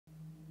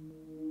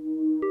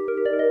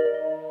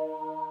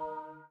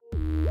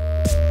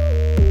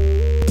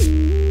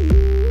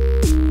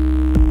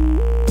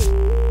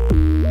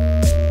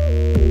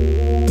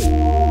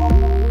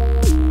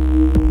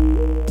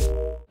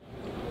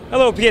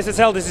Hello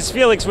PSSL, this is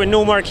Felix with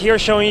Numark here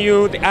showing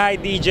you the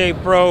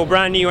iDJ Pro,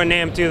 brand new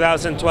NAMM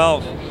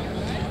 2012.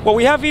 What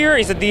we have here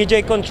is a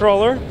DJ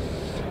controller.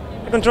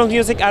 It controls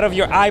music out of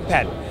your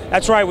iPad.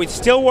 That's right, we're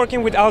still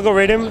working with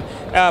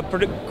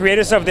Algoriddim,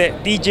 creators of the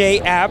djay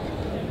app.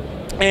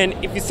 And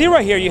if you see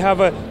right here, you have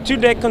a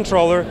 2-deck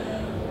controller.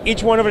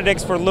 Each one of the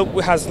decks for loop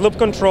has loop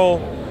control.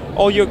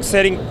 All your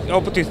setting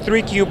up to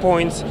 3 cue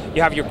points.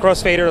 You have your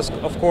crossfaders,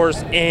 of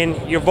course,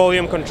 and your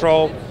volume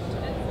control.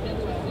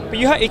 But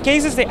it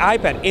cases the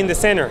iPad in the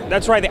center.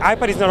 That's right, the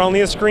iPad is not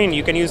only a screen,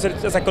 you can use it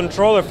as a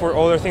controller for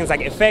other things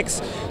like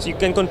effects, so you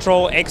can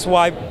control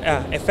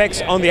XY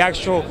effects on the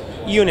actual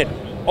unit.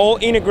 All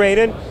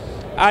integrated.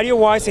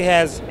 Audio-wise, it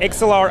has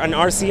XLR and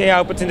RCA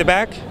outputs in the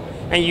back,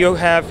 and you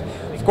have,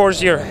 of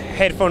course, your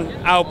headphone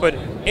output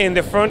in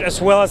the front,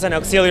 as well as an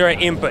auxiliary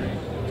input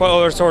for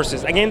other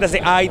sources. Again, that's the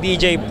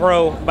iDJ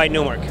Pro by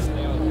Numark.